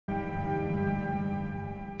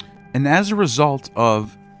And as a result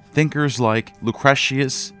of thinkers like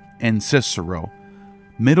Lucretius and Cicero,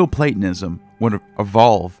 Middle Platonism would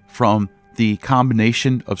evolve from the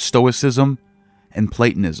combination of Stoicism and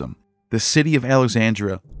Platonism. The city of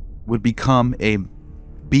Alexandria would become a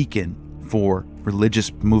beacon for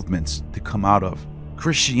religious movements to come out of.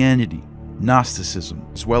 Christianity, Gnosticism,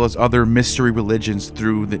 as well as other mystery religions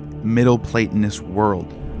through the Middle Platonist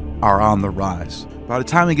world are on the rise. By the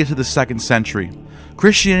time we get to the 2nd century,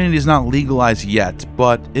 Christianity is not legalized yet,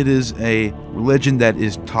 but it is a religion that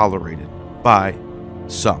is tolerated by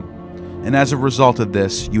some. And as a result of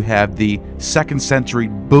this, you have the 2nd century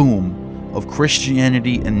boom of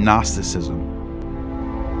Christianity and Gnosticism.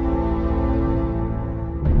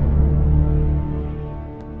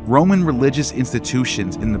 Roman religious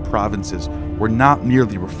institutions in the provinces were not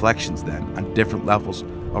merely reflections then on different levels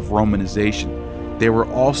of Romanization. They were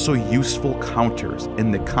also useful counters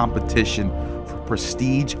in the competition for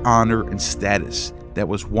prestige, honor, and status that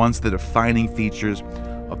was once the defining features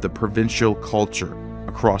of the provincial culture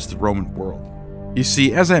across the Roman world. You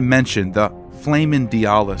see, as I mentioned, the Flamen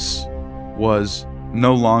Dialis was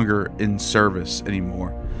no longer in service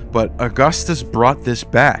anymore, but Augustus brought this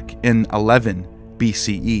back in 11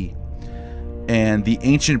 BCE, and the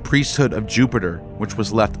ancient priesthood of Jupiter, which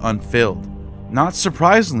was left unfilled. Not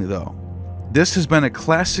surprisingly though, this has been a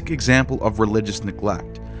classic example of religious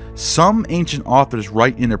neglect. Some ancient authors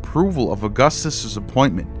write in approval of Augustus's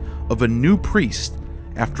appointment of a new priest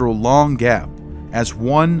after a long gap as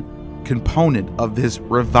one component of his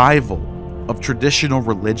revival of traditional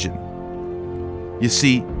religion. You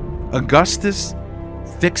see, Augustus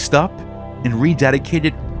fixed up and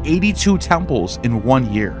rededicated 82 temples in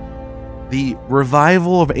 1 year. The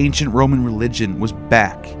revival of ancient Roman religion was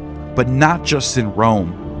back, but not just in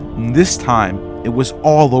Rome. And this time, it was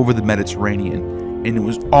all over the Mediterranean, and it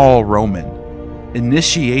was all Roman.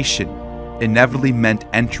 Initiation inevitably meant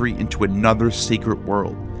entry into another secret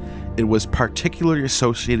world. It was particularly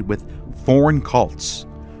associated with foreign cults,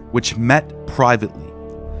 which met privately.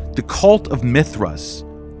 The cult of Mithras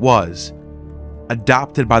was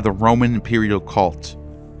adopted by the Roman imperial cult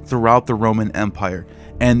throughout the Roman Empire,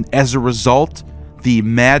 and as a result, the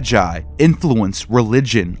Magi influenced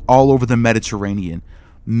religion all over the Mediterranean.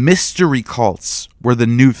 Mystery cults were the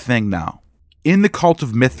new thing now. In the cult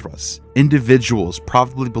of Mithras, individuals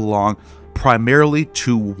probably belong primarily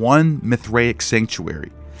to one Mithraic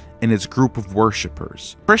sanctuary and its group of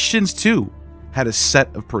worshippers. Christians, too, had a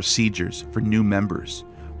set of procedures for new members,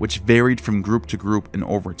 which varied from group to group and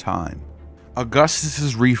over time.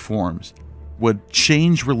 Augustus's reforms would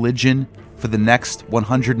change religion for the next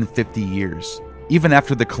 150 years. Even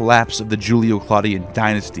after the collapse of the Julio-Claudian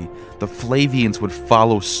dynasty, the Flavians would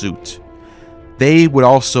follow suit. They would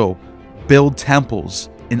also build temples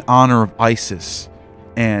in honor of Isis,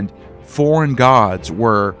 and foreign gods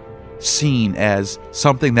were seen as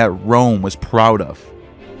something that Rome was proud of.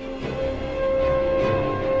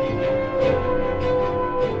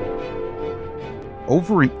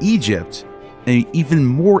 Over in Egypt, an even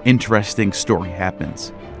more interesting story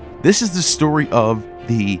happens. This is the story of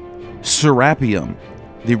the Serapeum,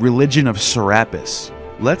 the religion of Serapis.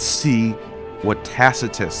 Let's see what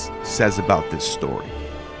Tacitus says about this story,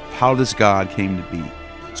 how this god came to be.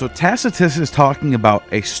 So Tacitus is talking about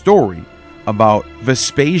a story about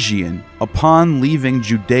Vespasian, upon leaving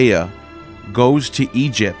Judea, goes to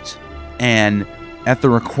Egypt and, at the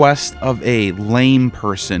request of a lame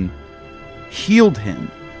person, healed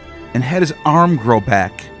him and had his arm grow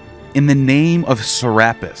back in the name of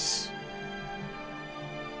Serapis.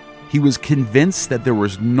 He was convinced that there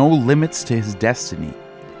was no limits to his destiny.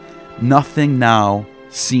 Nothing now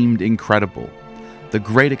seemed incredible. The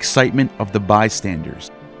great excitement of the bystanders.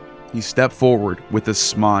 He stepped forward with a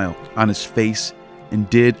smile on his face and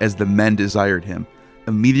did as the men desired him.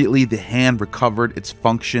 Immediately the hand recovered its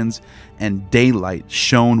functions and daylight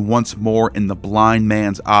shone once more in the blind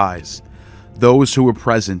man's eyes. Those who were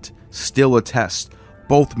present still attest,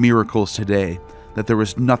 both miracles today, that there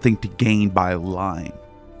is nothing to gain by lying.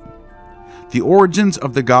 The origins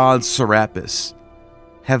of the god Serapis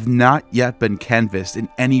have not yet been canvassed in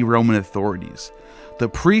any Roman authorities. The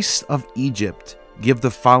priests of Egypt give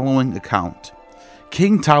the following account.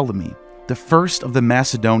 King Ptolemy, the first of the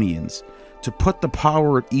Macedonians, to put the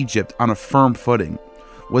power of Egypt on a firm footing,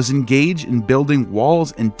 was engaged in building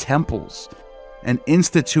walls and temples and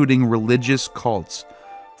instituting religious cults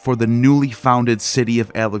for the newly founded city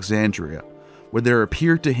of Alexandria, where there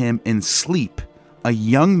appeared to him in sleep a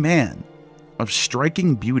young man of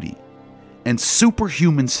striking beauty and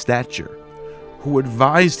superhuman stature, who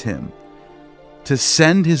advised him to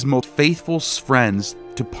send his most faithful friends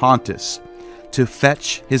to Pontus to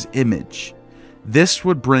fetch his image. This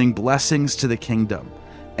would bring blessings to the kingdom,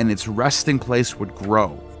 and its resting place would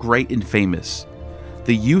grow, great and famous.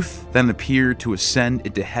 The youth then appeared to ascend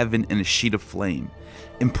into heaven in a sheet of flame.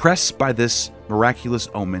 Impressed by this miraculous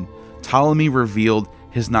omen, Ptolemy revealed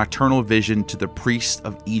his nocturnal vision to the priests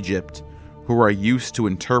of Egypt, who are used to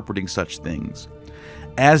interpreting such things.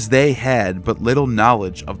 As they had but little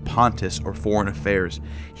knowledge of Pontus or foreign affairs,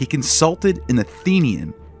 he consulted an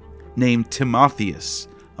Athenian named Timotheus,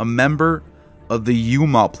 a member of the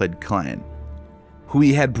Eumolpid clan, who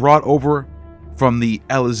he had brought over from the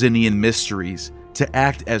Eleusinian mysteries to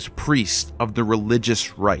act as priest of the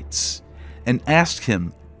religious rites, and asked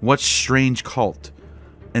him what strange cult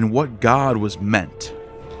and what god was meant.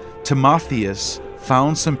 Timotheus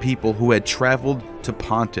found some people who had traveled to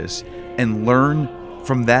Pontus and learned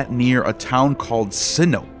from that near a town called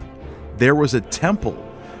Sinope there was a temple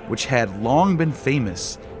which had long been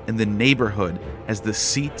famous in the neighborhood as the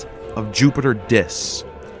seat of Jupiter Dis.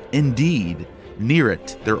 Indeed, near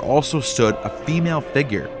it there also stood a female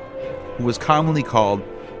figure who was commonly called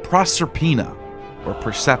Proserpina or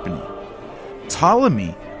Persephone.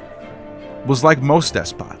 Ptolemy was like most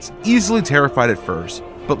despots, easily terrified at first,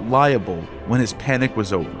 but liable, when his panic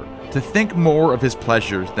was over, to think more of his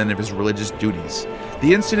pleasures than of his religious duties.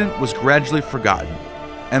 The incident was gradually forgotten,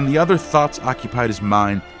 and the other thoughts occupied his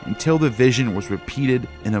mind until the vision was repeated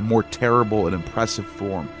in a more terrible and impressive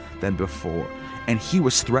form than before, and he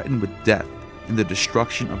was threatened with death and the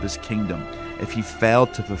destruction of his kingdom if he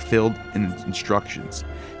failed to fulfill his instructions.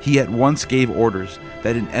 He at once gave orders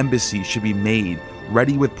that an embassy should be made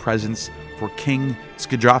ready with presents for King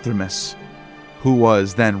Scyldothermus, who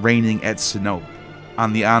was then reigning at Sinope.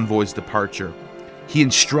 On the envoy's departure, he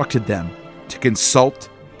instructed them to consult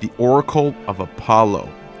the oracle of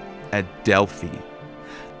Apollo at Delphi.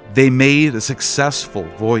 They made a successful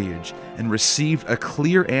voyage and received a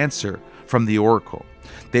clear answer from the oracle.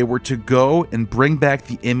 They were to go and bring back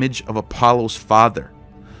the image of Apollo's father,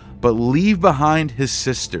 but leave behind his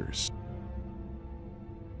sisters.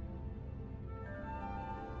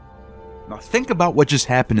 Now think about what just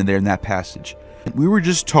happened in there in that passage. We were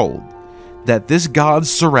just told that this god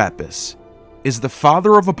Serapis is the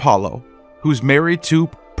father of Apollo, who's married to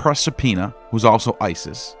Proserpina, who's also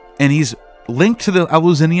Isis, and he's linked to the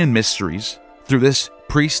Eleusinian mysteries through this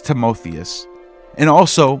priest Timotheus, and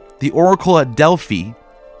also the oracle at Delphi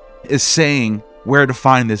is saying where to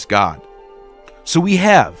find this god. So we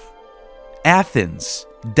have Athens,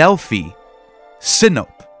 Delphi,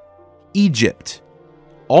 Sinope, Egypt.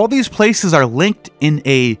 All these places are linked in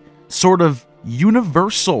a sort of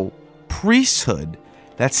universal priesthood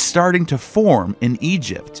that's starting to form in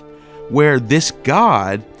Egypt, where this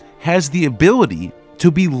god has the ability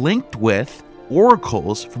to be linked with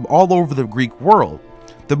oracles from all over the Greek world.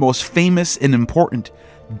 The most famous and important: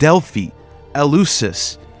 Delphi,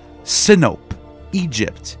 Eleusis, Sinope,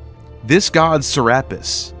 Egypt. This god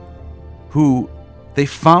Serapis, who they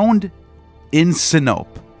found in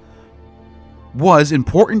Sinope, was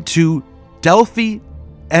important to Delphi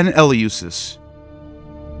and Eleusis.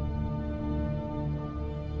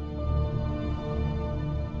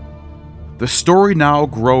 The story now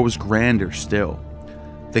grows grander still.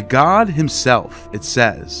 The god himself, it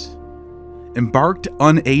says, embarked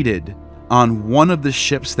unaided on one of the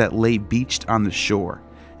ships that lay beached on the shore,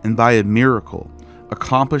 and by a miracle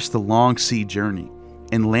accomplished the long sea journey,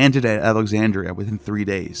 and landed at Alexandria within 3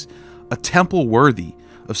 days. A temple worthy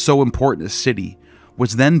of so important a city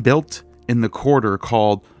was then built in the quarter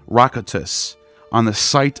called Rhacotis, on the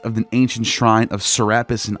site of an ancient shrine of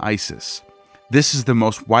Serapis and Isis. This is the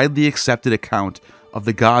most widely accepted account of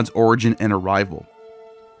the god's origin and arrival.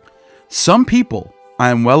 Some people, I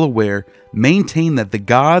am well aware, maintain that the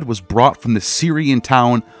god was brought from the Syrian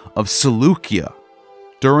town of Seleucia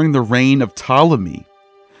during the reign of Ptolemy,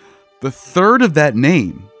 the third of that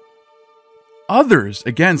name. Others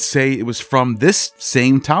again say it was from this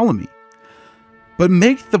same Ptolemy, but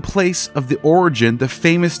make the place of the origin the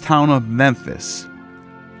famous town of Memphis.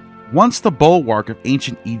 Once the bulwark of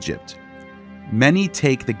ancient Egypt, many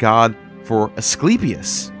take the god for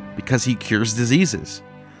Asclepius because he cures diseases.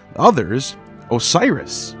 Others,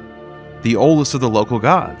 Osiris, the oldest of the local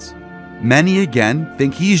gods. Many again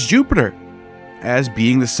think he is Jupiter, as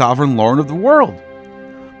being the sovereign lord of the world.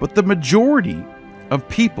 But the majority of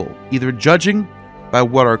people, either judging by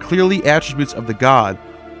what are clearly attributes of the god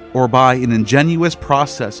or by an ingenious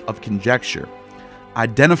process of conjecture,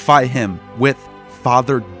 identify him with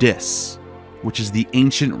Father Dis, which is the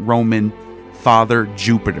ancient Roman Father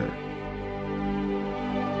Jupiter.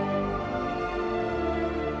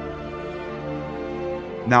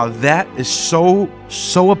 Now that is so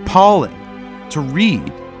appalling to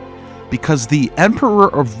read because the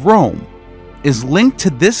Emperor of Rome is linked to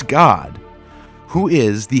this god, who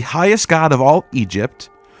is the highest god of all Egypt,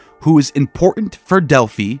 who is important for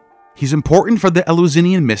Delphi. He's important for the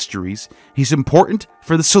Eleusinian mysteries. He's important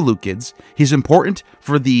for the Seleucids. He's important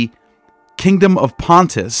for the kingdom of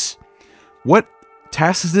Pontus. What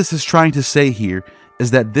Tacitus is trying to say here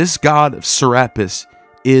is that this god of Serapis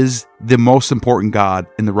is the most important god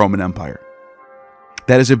in the Roman Empire.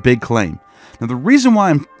 That is a big claim. Now, the reason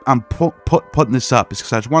why I'm putting this up is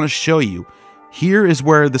because I just want to show you, here is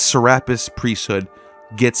where the Serapis priesthood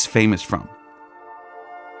gets famous from.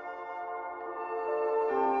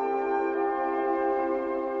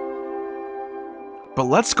 But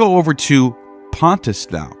let's go over to Pontus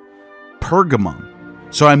now, Pergamum.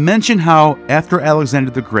 So I mentioned how after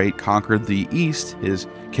Alexander the Great conquered the East, his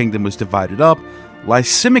kingdom was divided up.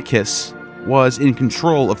 Lysimachus was in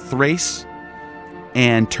control of Thrace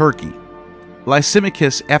and Turkey.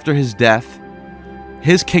 Lysimachus, after his death,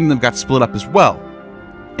 his kingdom got split up as well.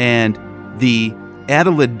 And the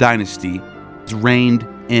Attalid dynasty reigned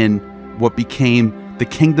in what became the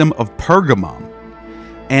kingdom of Pergamum.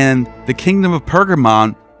 And the kingdom of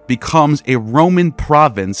Pergamon becomes a Roman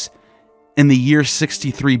province in the year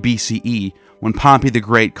 63 BCE when Pompey the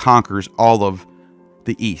Great conquers all of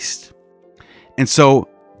the East. And so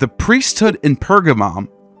the priesthood in Pergamum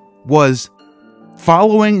was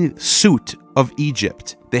following suit of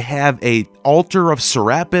Egypt. They have an altar of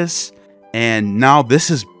Serapis, and now this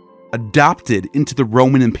is adopted into the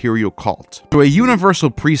Roman imperial cult. So a universal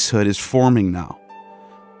priesthood is forming now.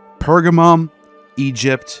 Pergamum,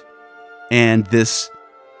 Egypt, and this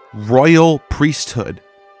royal priesthood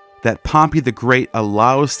that Pompey the Great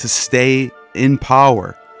allows to stay in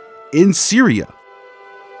power in Syria.